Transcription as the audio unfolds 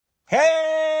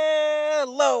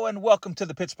Hello and welcome to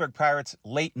the Pittsburgh Pirates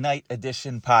Late Night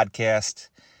Edition podcast.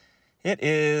 It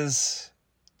is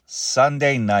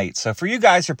Sunday night. So for you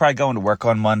guys, you're probably going to work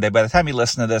on Monday. By the time you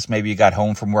listen to this, maybe you got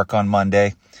home from work on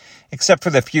Monday, except for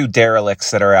the few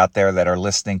derelicts that are out there that are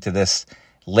listening to this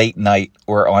late night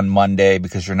or on Monday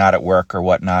because you're not at work or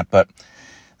whatnot. But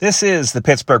this is the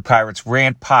Pittsburgh Pirates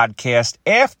Rant podcast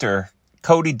after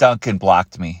Cody Duncan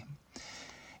blocked me.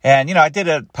 And, I did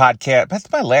a podcast.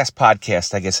 That's my last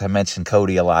podcast. I guess I mentioned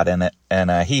Cody a lot in it.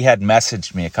 And he had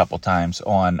messaged me a couple times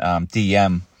on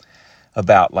DM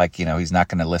about, he's not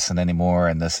going to listen anymore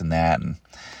and this and that. And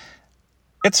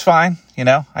it's fine.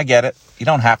 I get it. You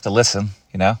don't have to listen.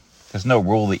 There's no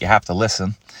rule that you have to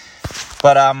listen.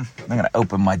 But I'm going to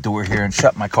open my door here and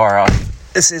shut my car off.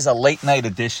 This is a late night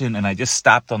edition, and I just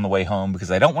stopped on the way home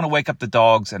because I don't want to wake up the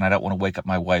dogs, and I don't want to wake up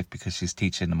my wife because she's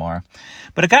teaching tomorrow.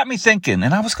 But it got me thinking,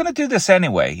 and I was going to do this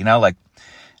anyway, a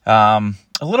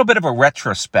little bit of a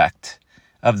retrospect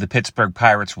of the Pittsburgh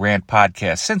Pirates Rant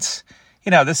podcast. Since,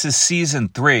 this is season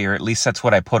 3, or at least that's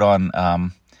what I put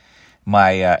on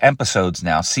my episodes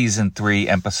now. Season 3,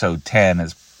 episode 10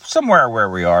 is somewhere where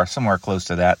we are, somewhere close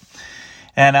to that.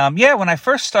 And, when I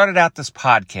first started out this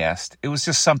podcast, it was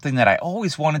just something that I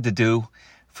always wanted to do,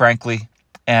 frankly.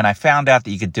 And I found out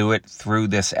that you could do it through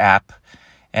this app.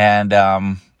 And,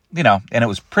 and it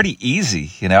was pretty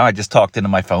easy. I just talked into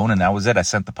my phone and that was it. I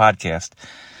sent the podcast.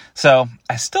 So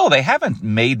they haven't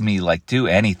made me do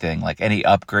anything, like any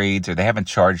upgrades, or they haven't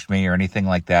charged me or anything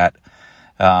like that.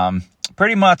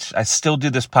 Pretty much I still do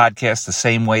this podcast the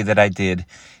same way that I did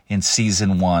in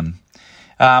season 1.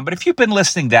 But if you've been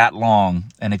listening that long,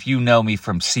 and if you know me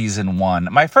from season 1,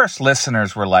 my first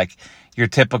listeners were your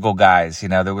typical guys.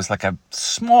 There was a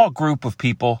small group of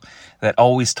people that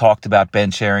always talked about Ben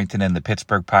Cherington and the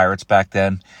Pittsburgh Pirates back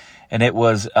then. And it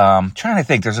was, trying to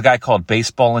think, there's a guy called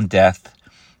Baseball and Death.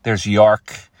 There's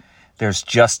Yark. There's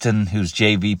Justin, who's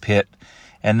JV Pitt.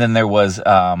 And then there was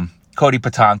Cody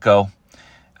Patanko,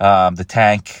 the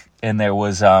Tank. And there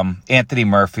was Anthony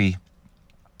Murphy.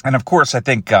 And of course, I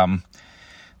think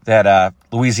that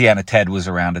Louisiana Ted was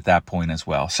around at that point as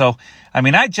well. So,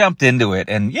 I jumped into it,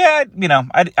 and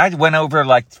I went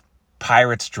over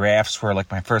Pirates drafts for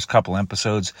my first couple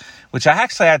episodes, which I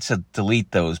actually had to delete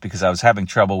those because I was having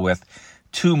trouble with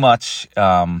too much.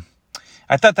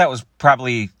 I thought that was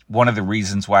probably one of the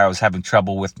reasons why I was having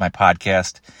trouble with my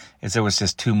podcast, is there was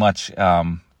just too much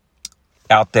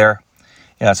out there.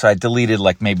 So I deleted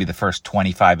maybe the first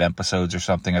 25 episodes or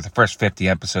something, or the first 50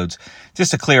 episodes, just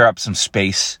to clear up some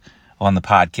space on the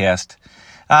podcast.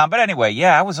 But anyway,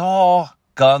 I was all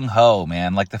gung-ho,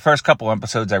 man. The first couple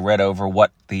episodes I read over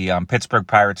what the Pittsburgh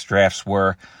Pirates drafts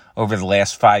were over the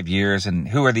last 5 years, and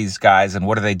who are these guys, and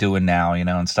what are they doing now,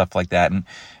 and stuff like that.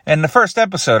 And the first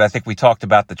episode, I think we talked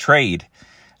about the trade.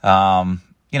 We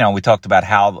talked about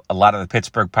how a lot of the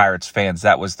Pittsburgh Pirates fans,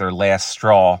 that was their last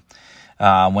straw.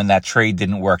 When that trade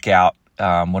didn't work out,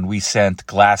 when we sent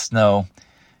Glasnow,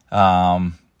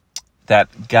 that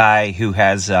guy who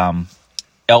has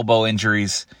elbow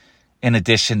injuries, in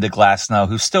addition to Glasnow,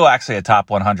 who's still actually a top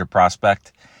 100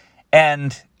 prospect,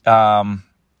 and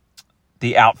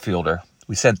the outfielder.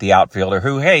 We sent the outfielder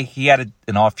who, he had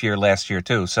an off year last year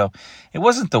too, so it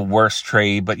wasn't the worst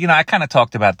trade, but, I kind of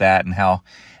talked about that and how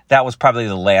that was probably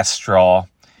the last straw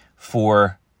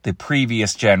for the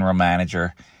previous general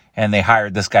manager. And they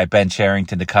hired this guy, Ben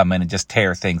Cherington, to come in and just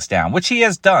tear things down, which he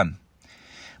has done.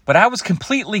 But I was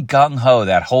completely gung-ho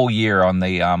that whole year on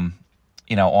the,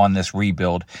 on this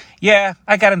rebuild. Yeah,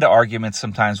 I got into arguments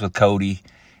sometimes with Cody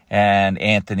and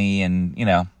Anthony and,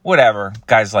 whatever,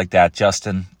 guys like that,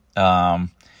 Justin,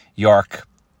 Yark.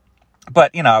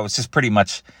 But, I was just pretty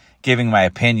much giving my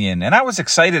opinion. And I was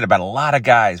excited about a lot of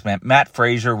guys, man. Matt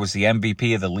Frazier was the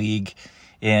MVP of the league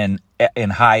in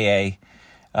high A.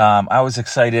 I was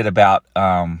excited about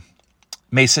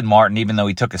Mason Martin, even though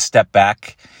he took a step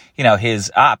back. His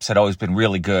ops had always been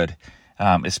really good,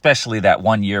 especially that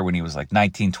one year when he was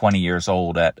 19, 20 years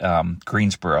old at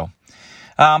Greensboro.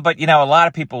 But,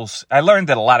 I learned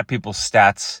that a lot of people's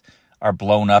stats are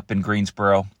blown up in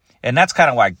Greensboro. And that's kind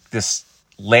of why this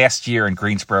last year in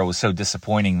Greensboro was so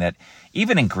disappointing, that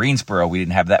even in Greensboro, we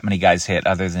didn't have that many guys hit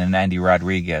other than Andy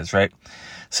Rodriguez, right?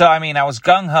 So, I was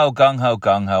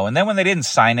gung-ho. And then when they didn't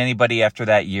sign anybody after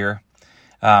that year,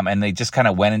 and they just kind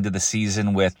of went into the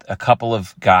season with a couple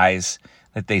of guys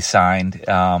that they signed,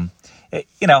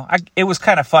 it was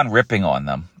kind of fun ripping on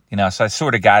them. So I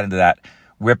sort of got into that,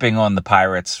 ripping on the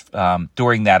Pirates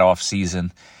during that off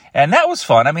season. And that was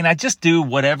fun. I just do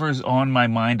whatever's on my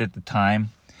mind at the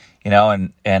time.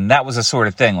 and that was the sort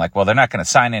of thing like, well, they're not going to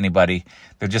sign anybody.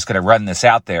 They're just going to run this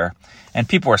out there. And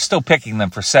people are still picking them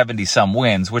for 70 some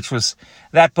wins,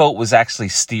 that boat was actually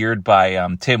steered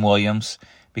by Tim Williams,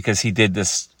 because he did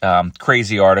this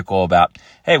crazy article about,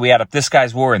 hey, we add up this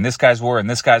guy's WAR and this guy's WAR and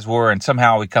this guy's WAR, and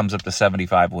somehow he comes up to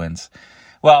 75 wins.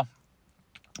 Well,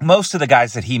 most of the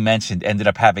guys that he mentioned ended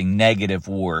up having negative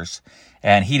WARs,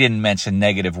 and he didn't mention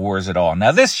negative WARs at all.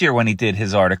 Now, this year when he did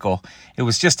his article, it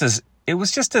was just as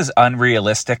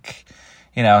unrealistic.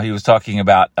 He was talking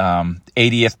about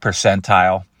 80th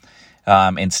percentile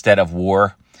instead of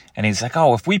WAR. And he's like,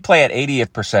 oh, if we play at 80th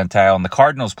percentile and the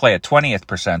Cardinals play at 20th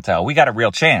percentile, we got a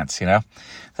real chance, So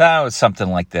that was something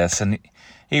like this. And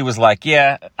he was like,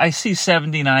 yeah, I see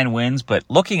 79 wins, but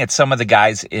looking at some of the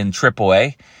guys in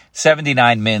AAA,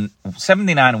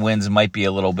 79 wins might be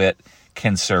a little bit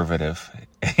conservative,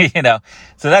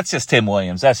 So that's just Tim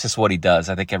Williams. That's just what he does.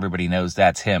 I think everybody knows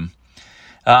that's him.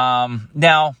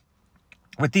 Now,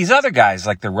 with these other guys,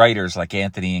 like the writers, like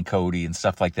Anthony and Cody and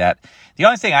stuff like that, the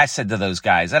only thing I said to those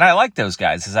guys, and I like those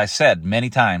guys, as I said many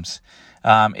times,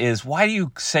 is why do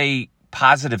you say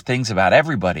positive things about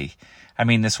everybody? I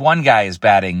mean, this one guy is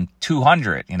batting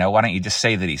 200, why don't you just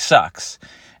say that he sucks?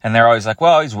 And they're always like,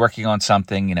 well, he's working on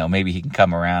something, maybe he can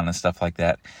come around and stuff like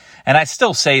that. And I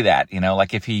still say that,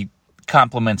 like if he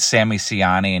compliments Sammy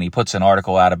Siani and he puts an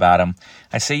article out about him,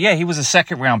 I say, yeah, he was a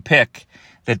second round pick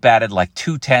that batted like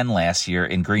 210 last year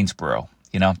in Greensboro.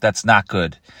 That's not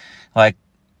good. Like,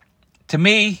 to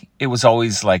me, it was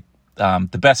always like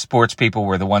the best sports people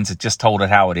were the ones that just told it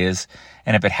how it is.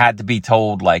 And if it had to be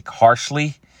told like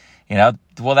harshly,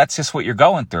 well, that's just what you're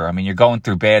going through. I mean, you're going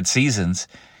through bad seasons.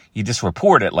 You just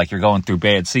report it like you're going through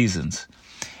bad seasons.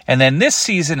 And then this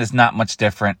season is not much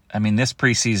different. I mean, this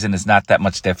preseason is not that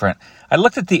much different. I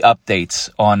looked at the updates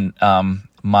on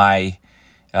my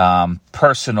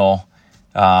personal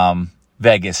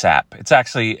Vegas app. It's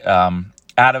actually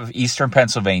out of Eastern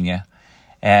Pennsylvania,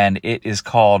 and it is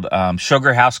called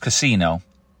Sugar House Casino.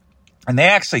 And they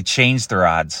actually changed their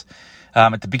odds.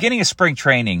 At the beginning of spring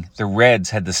training, the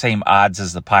Reds had the same odds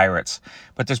as the Pirates,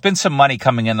 but there's been some money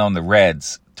coming in on the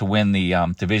Reds to win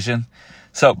the division.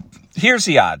 So here's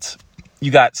the odds.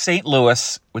 You got St.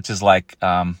 Louis, which is like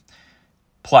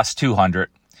plus 200.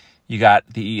 You got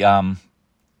the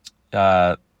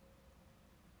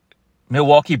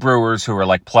Milwaukee Brewers, who are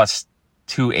like plus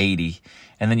 280.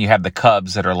 And then you have the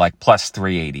Cubs that are like plus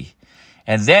 380.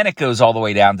 And then it goes all the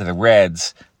way down to the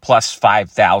Reds, plus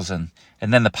 5,000.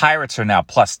 And then the Pirates are now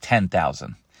plus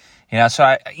 10,000.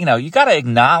 So you got to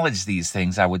acknowledge these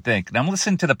things, I would think. And I'm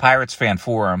listening to the Pirates fan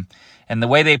forum, and the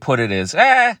way they put it is,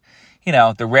 the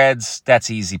Reds,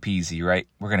 that's easy peasy, right?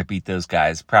 We're going to beat those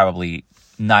guys probably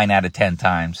 9 out of 10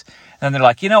 times. And then they're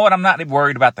like, you know what? I'm not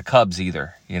worried about the Cubs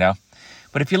either,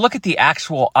 But if you look at the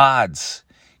actual odds,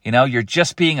 you're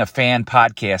just being a fan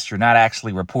podcast. You're not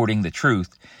actually reporting the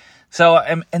truth. So,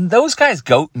 and those guys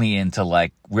goat me into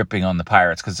like ripping on the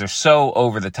Pirates because they're so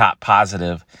over the top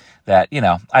positive that,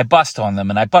 I bust on them,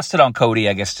 and I busted on Cody,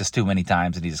 I guess, just too many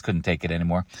times, and he just couldn't take it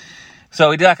anymore.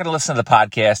 So he's not going to listen to the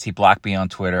podcast. He blocked me on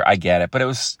Twitter. I get it. But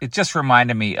it just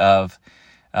reminded me of,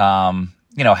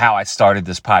 how I started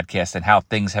this podcast and how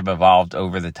things have evolved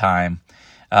over the time.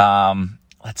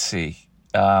 Let's see.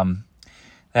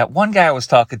 That one guy I was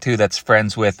talking to that's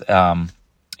friends with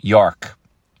Yark,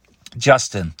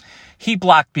 Justin, he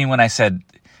blocked me when I said,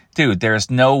 dude,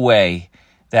 there's no way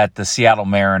that the Seattle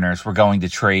Mariners were going to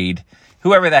trade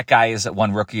whoever that guy is that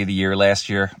won Rookie of the Year last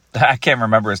year. I can't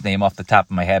remember his name off the top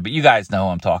of my head, but you guys know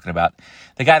who I'm talking about.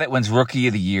 The guy that wins Rookie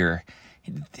of the Year.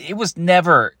 You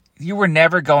were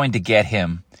never going to get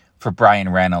him for Brian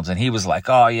Reynolds. And he was like,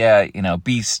 oh yeah,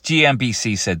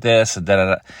 GMBC said this and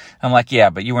da-da-da. I'm like, yeah,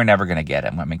 but you were never going to get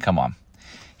him. I mean, come on.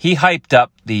 He hyped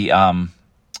up the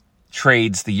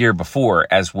trades the year before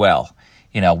as well.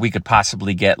 We could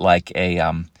possibly get like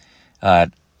a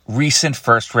recent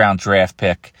first round draft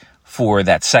pick for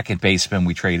that second baseman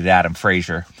we traded, Adam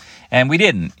Frazier. And we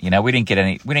didn't, we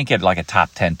didn't get like a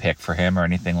top 10 pick for him or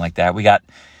anything like that. We got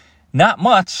not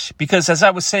much because, as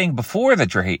I was saying before the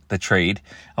trade,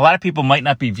 a lot of people might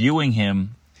not be viewing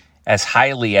him as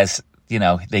highly as,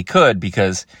 they could,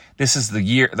 because this is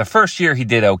the first year he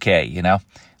did okay,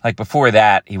 Like before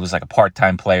that, he was like a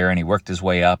part-time player and he worked his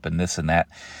way up and this and that.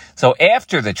 So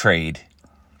after the trade,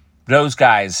 those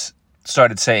guys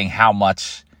started saying how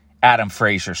much Adam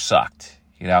Frazier sucked,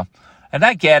 And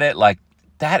I get it, like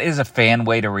that is a fan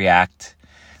way to react.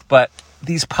 But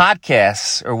these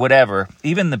podcasts or whatever,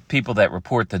 even the people that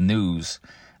report the news,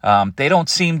 they don't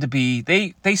seem to be,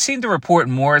 they seem to report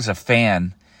more as a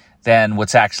fan than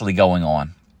what's actually going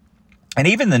on. And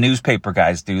even the newspaper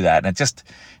guys do that. And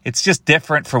it's just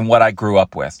different from what I grew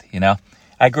up with, you know.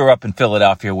 I grew up in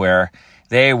Philadelphia where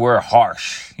they were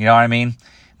harsh. You know what I mean?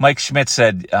 Mike Schmidt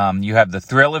said, you have the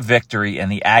thrill of victory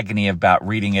and the agony about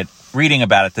reading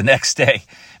about it the next day,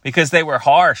 because they were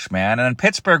harsh, man. And in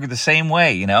Pittsburgh, the same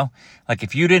way, you know, like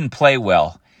if you didn't play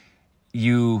well,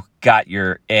 you got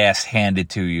your ass handed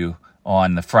to you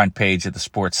on the front page of the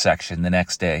sports section the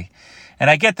next day. And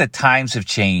I get that times have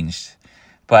changed,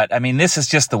 but I mean, this is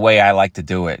just the way I like to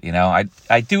do it. You know,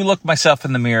 I do look myself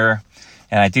in the mirror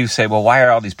and I do say, well, why are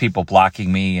all these people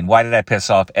blocking me? And why did I piss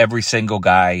off every single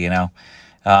guy? You know,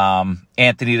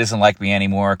 Anthony doesn't like me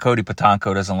anymore. Cody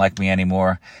Patanko doesn't like me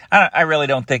anymore. I really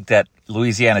don't think that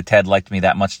Louisiana Ted liked me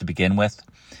that much to begin with.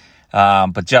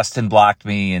 But Justin blocked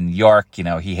me, and York, you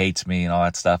know, he hates me and all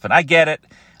that stuff. And I get it.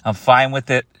 I'm fine with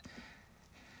it.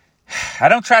 I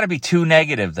don't try to be too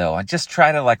negative, though. I just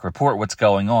try to, like, report what's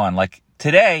going on. Like,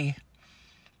 today,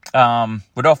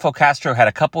 Rodolfo Castro had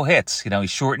a couple hits. You know, he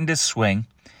shortened his swing.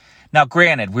 Now,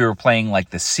 granted, we were playing, like,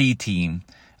 the C team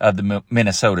of the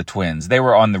Minnesota Twins. They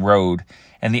were on the road.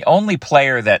 And the only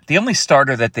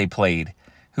starter that they played,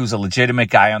 who's a legitimate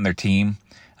guy on their team,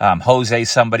 Jose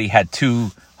somebody, had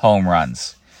 2 home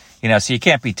runs. You know, so you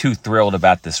can't be too thrilled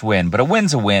about this win. But a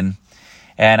win's a win.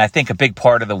 And I think a big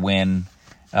part of the win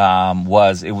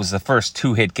was the first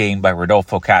 2-hit game by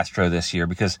Rodolfo Castro this year,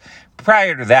 because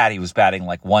prior to that he was batting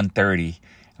like 130.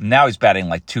 Now he's batting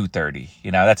like 230.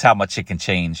 You know, that's how much it can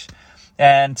change.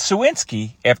 And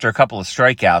Suwinski, after a couple of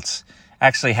strikeouts,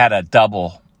 actually had a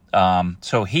double.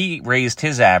 So he raised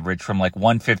his average from like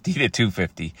 150 to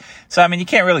 250. So, I mean, you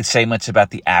can't really say much about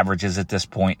the averages at this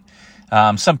point.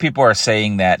 Some people are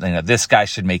saying that, you know, this guy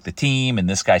should make the team and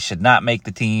this guy should not make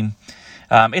the team.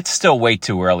 It's still way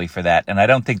too early for that, and I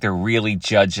don't think they're really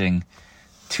judging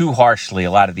too harshly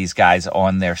a lot of these guys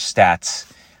on their stats,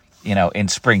 you know, in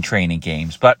spring training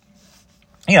games. But,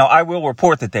 you know, I will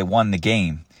report that they won the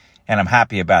game, and I'm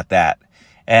happy about that.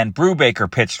 And Brubaker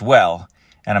pitched well,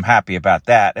 and I'm happy about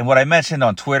that. And what I mentioned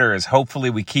on Twitter is hopefully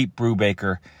we keep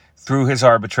Brubaker through his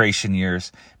arbitration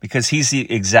years, because he's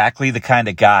exactly the kind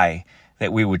of guy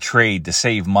that we would trade to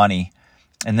save money,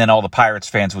 and then all the Pirates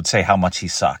fans would say how much he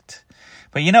sucked.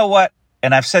 But you know what?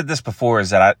 And I've said this before, is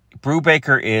that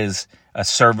Brubaker is a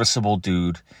serviceable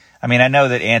dude. I mean, I know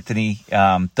that Anthony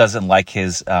doesn't like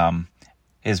his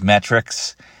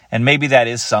metrics, and maybe that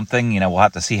is something. You know, we'll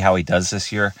have to see how he does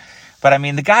this year. But I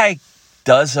mean, the guy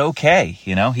does okay.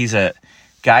 You know, he's a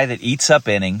guy that eats up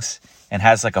innings and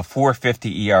has like a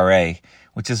 4.50 ERA,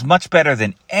 which is much better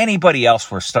than anybody else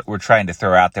we're trying to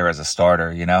throw out there as a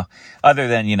starter, you know, other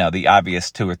than, you know, the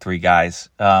obvious 2 or 3 guys.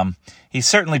 He's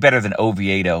certainly better than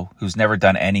Oviedo, who's never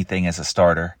done anything as a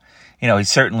starter. You know, he's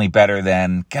certainly better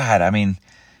than, God, I mean,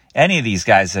 any of these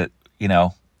guys that, you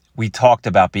know, we talked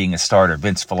about being a starter.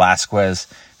 Vince Velasquez,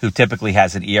 who typically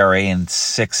has an ERA in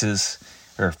 6s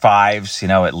or 5s, you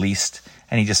know, at least,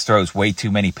 and he just throws way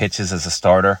too many pitches as a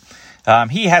starter.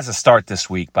 He has a start this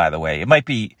week, by the way. It might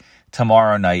be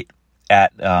tomorrow night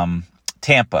at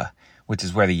Tampa, which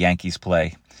is where the Yankees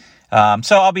play.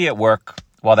 So I'll be at work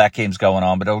while that game's going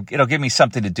on, but it'll give me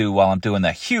something to do while I'm doing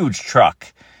a huge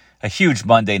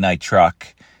Monday night truck.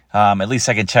 At least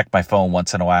I can check my phone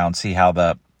once in a while and see how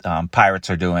the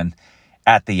Pirates are doing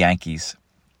at the Yankees.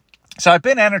 So I've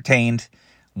been entertained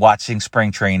watching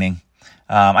spring training.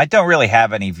 I don't really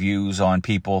have any views on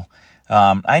people.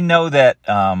 I know that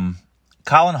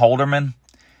Colin Holderman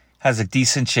has a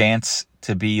decent chance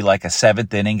to be like a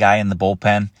 7th inning guy in the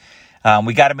bullpen.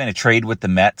 We got him in a trade with the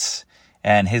Mets,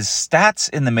 and his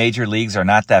stats in the major leagues are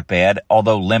not that bad,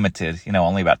 although limited, you know,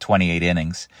 only about 28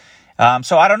 innings.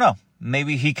 So I don't know.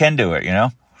 Maybe he can do it, you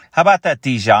know. How about that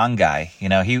Dijon guy? You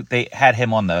know, they had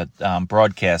him on the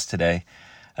broadcast today.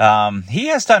 He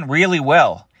has done really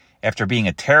well after being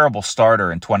a terrible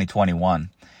starter in 2021.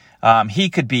 He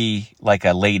could be like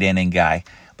a late inning guy,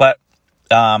 but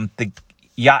the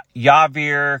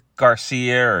Yamir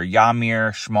Garcia or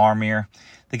Yamir Schmarmir,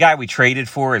 the guy we traded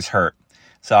for, is hurt.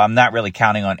 So I'm not really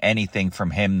counting on anything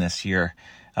from him this year.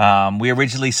 We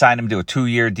originally signed him to a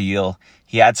 2-year deal.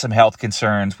 He had some health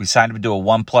concerns. We signed him to a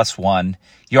 1+1,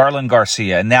 Yarlin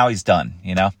Garcia, and now he's done,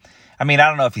 you know. I mean, I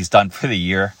don't know if he's done for the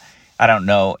year. I don't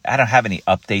know. I don't have any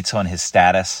updates on his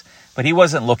status, but he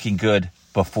wasn't looking good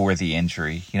before the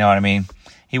injury. You know what I mean?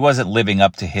 He wasn't living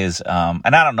up to his,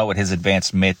 and I don't know what his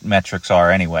advanced metrics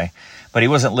are anyway, but he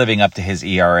wasn't living up to his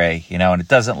ERA, you know, and it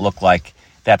doesn't look like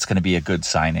that's going to be a good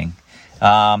signing.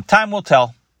 Time will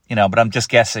tell, you know, but I'm just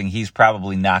guessing he's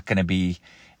probably not going to be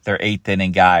their 8th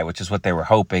inning guy, which is what they were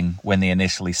hoping when they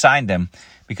initially signed him,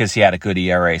 because he had a good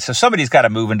ERA. So somebody's got to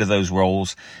move into those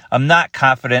roles. I'm not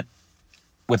confident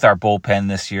with our bullpen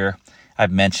this year.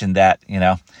 I've mentioned that,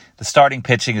 the starting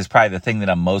pitching is probably the thing that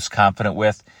I'm most confident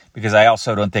with because I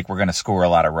also don't think we're going to score a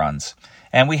lot of runs.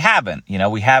 And we haven't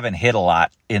hit a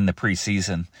lot in the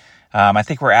preseason. I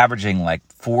think we're averaging like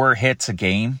 4 hits a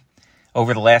game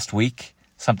over the last week,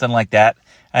 something like that.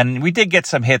 And we did get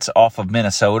some hits off of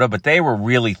Minnesota, but they were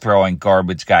really throwing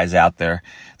garbage guys out there.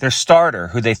 Their starter,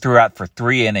 who they threw out for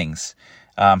 3 innings,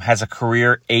 has a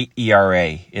career 8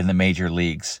 ERA in the major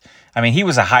leagues. I mean, he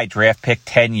was a high draft pick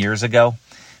 10 years ago,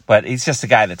 but he's just a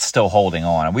guy that's still holding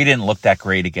on. And we didn't look that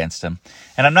great against him.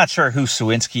 And I'm not sure who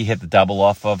Suwinski hit the double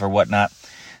off of or whatnot.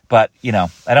 But,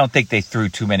 I don't think they threw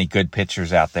too many good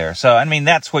pitchers out there. So, I mean,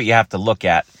 that's what you have to look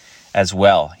at as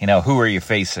well. Who are you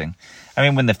facing? I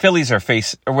mean, when the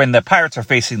Pirates are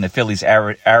facing the Phillies,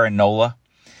 Aaron Nola,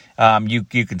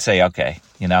 you can say, okay,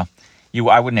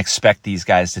 I wouldn't expect these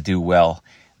guys to do well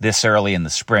this early in the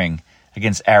spring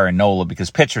against Aaron Nola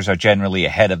because pitchers are generally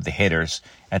ahead of the hitters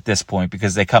at this point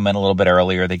because they come in a little bit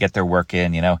earlier. They get their work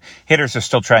in, Hitters are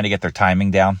still trying to get their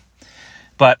timing down.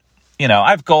 But,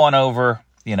 I've gone over,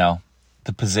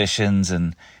 the positions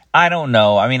and I don't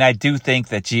know. I mean, I do think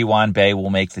that Ji-hwan Bae will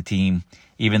make the team,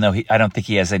 even though I don't think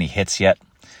he has any hits yet.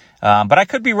 But I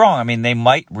could be wrong. I mean, they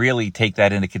might really take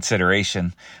that into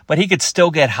consideration. But he could still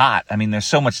get hot. I mean, there's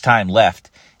so much time left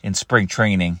in spring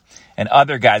training. And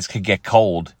other guys could get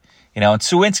cold, and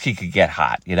Suwinski could get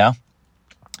hot,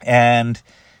 And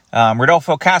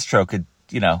Rodolfo Castro could,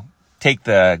 take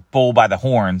the bull by the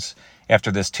horns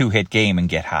after this 2-hit game and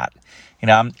get hot.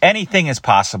 Anything is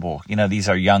possible. These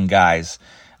are young guys.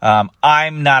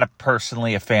 I'm not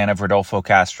personally a fan of Rodolfo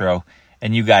Castro,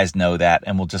 and you guys know that,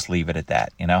 and we'll just leave it at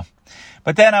that,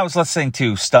 But then I was listening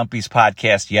to Stumpy's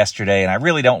podcast yesterday, and I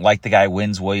really don't like the guy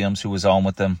Wins Williams who was on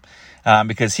with them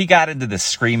because he got into this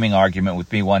screaming argument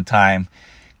with me one time,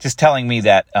 just telling me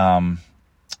that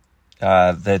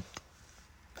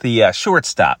the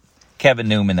shortstop, Kevin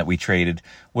Newman, that we traded,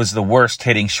 was the worst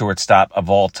hitting shortstop of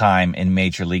all time in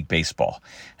Major League Baseball.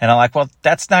 And I'm like, well,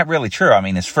 that's not really true. I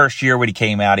mean, his first year when he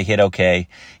came out, he hit okay.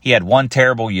 He had one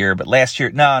terrible year, but last year,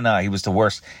 no, he was the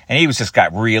worst. And he just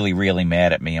got really, really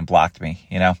mad at me and blocked me,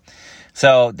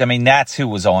 So, I mean, that's who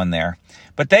was on there.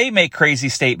 But they make crazy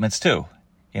statements too.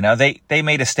 They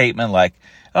made a statement like,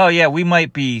 oh yeah, we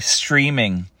might be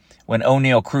streaming when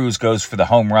O'Neal Cruz goes for the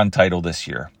home run title this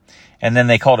year. And then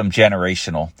they called him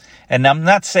generational. And I'm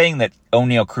not saying that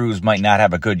O'Neal Cruz might not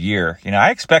have a good year. I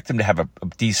expect him to have a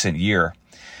decent year.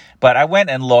 But I went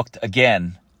and looked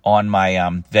again on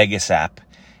my Vegas app.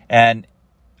 And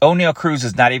O'Neal Cruz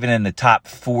is not even in the top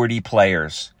 40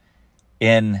 players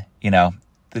in,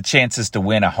 the chances to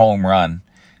win a home run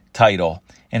title.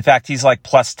 In fact, he's like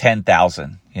plus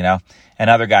 10,000, And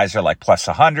other guys are like plus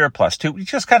 100, plus 2.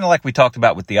 Just kind of like we talked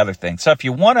about with the other thing. So if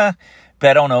you want to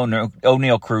bet on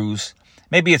O'Neal Cruz,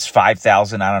 maybe it's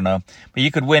 5,000, I don't know. But you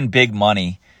could win big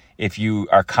money if you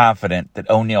are confident that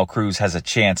O'Neal Cruz has a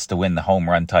chance to win the home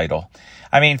run title.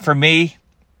 I mean, for me,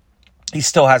 he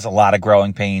still has a lot of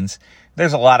growing pains.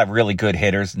 There's a lot of really good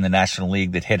hitters in the National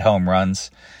League that hit home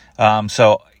runs.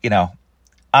 So,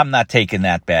 I'm not taking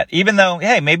that bet. Even though,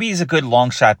 hey, maybe he's a good long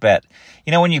shot bet.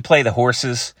 When you play the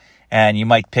horses and you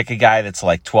might pick a guy that's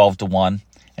like 12-1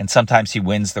 and sometimes he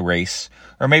wins the race.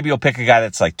 Or maybe you'll pick a guy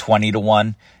that's like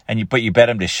 20-1 and you bet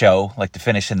him to show, like to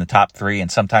finish in the top 3,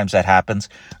 and sometimes that happens.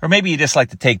 Or maybe you just like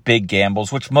to take big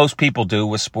gambles, which most people do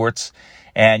with sports,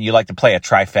 and you like to play a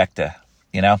trifecta,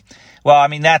 Well, I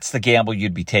mean, that's the gamble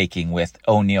you'd be taking with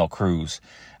O'Neal Cruz.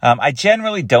 I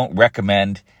generally don't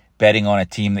recommend betting on a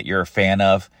team that you're a fan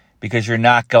of because you're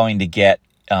not going to get,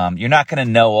 you're not going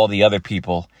to know all the other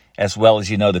people as well as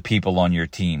you know the people on your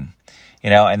team,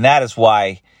 and that is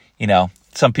why,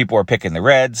 some people are picking the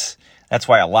Reds. That's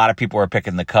why a lot of people are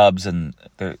picking the Cubs and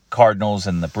the Cardinals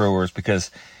and the Brewers because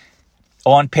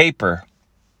on paper,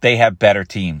 they have better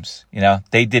teams.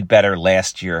 They did better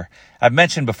last year. I've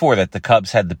mentioned before that the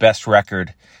Cubs had the best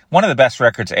record, one of the best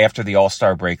records after the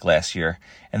All-Star break last year.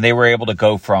 And they were able to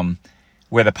go from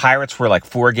where the Pirates were like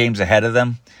 4 games ahead of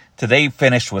them to they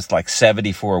finished with like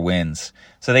 74 wins.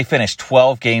 So they finished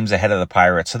 12 games ahead of the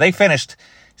Pirates. So they finished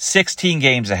 16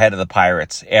 games ahead of the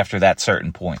Pirates after that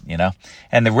certain point,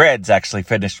 And the Reds actually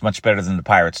finished much better than the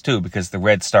Pirates too because the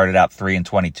Reds started out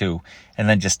 3-22 and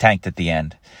then just tanked at the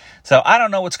end. So I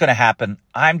don't know what's going to happen.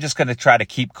 I'm just going to try to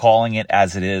keep calling it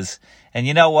as it is. And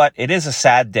you know what? It is a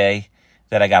sad day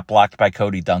that I got blocked by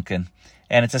Cody Duncan.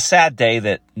 And it's a sad day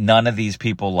that none of these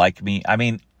people like me. I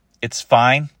mean, it's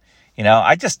fine.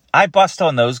 I bust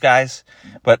on those guys.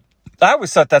 But I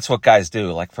always thought that's what guys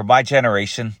do. Like for my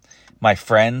generation, my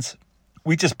friends,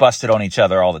 we just busted on each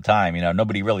other all the time.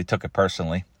 Nobody really took it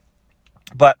personally.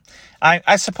 But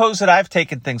I suppose that I've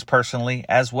taken things personally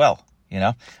as well.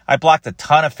 I blocked a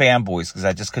ton of fanboys because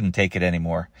I just couldn't take it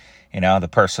anymore. The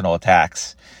personal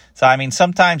attacks. So, I mean,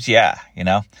 sometimes, yeah,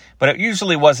 but it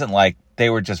usually wasn't like they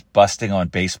were just busting on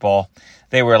baseball.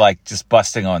 They were like just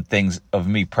busting on things of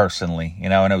me personally,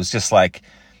 and it was just like,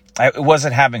 I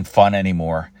wasn't having fun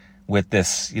anymore with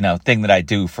this, thing that I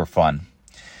do for fun.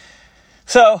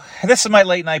 So this is my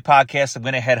late night podcast. I'm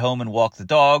going to head home and walk the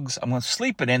dogs. I'm going to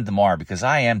sleep it in tomorrow because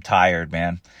I am tired,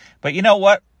 man. But you know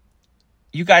what?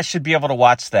 You guys should be able to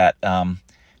watch that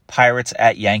Pirates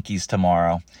at Yankees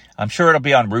tomorrow. I'm sure it'll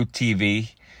be on Root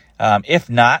TV. If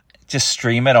not, just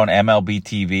stream it on MLB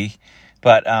TV.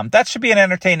 But that should be an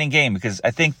entertaining game because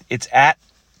I think it's at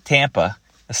Tampa,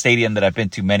 a stadium that I've been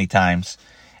to many times.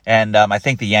 And I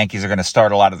think the Yankees are going to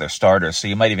start a lot of their starters. So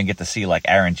you might even get to see like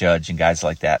Aaron Judge and guys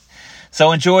like that.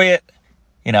 So enjoy it.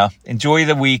 Enjoy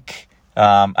the week.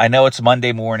 I know it's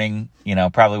Monday morning,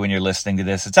 probably when you're listening to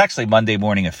this. It's actually Monday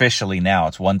morning officially now.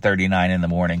 It's 1:39 in the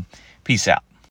morning. Peace out.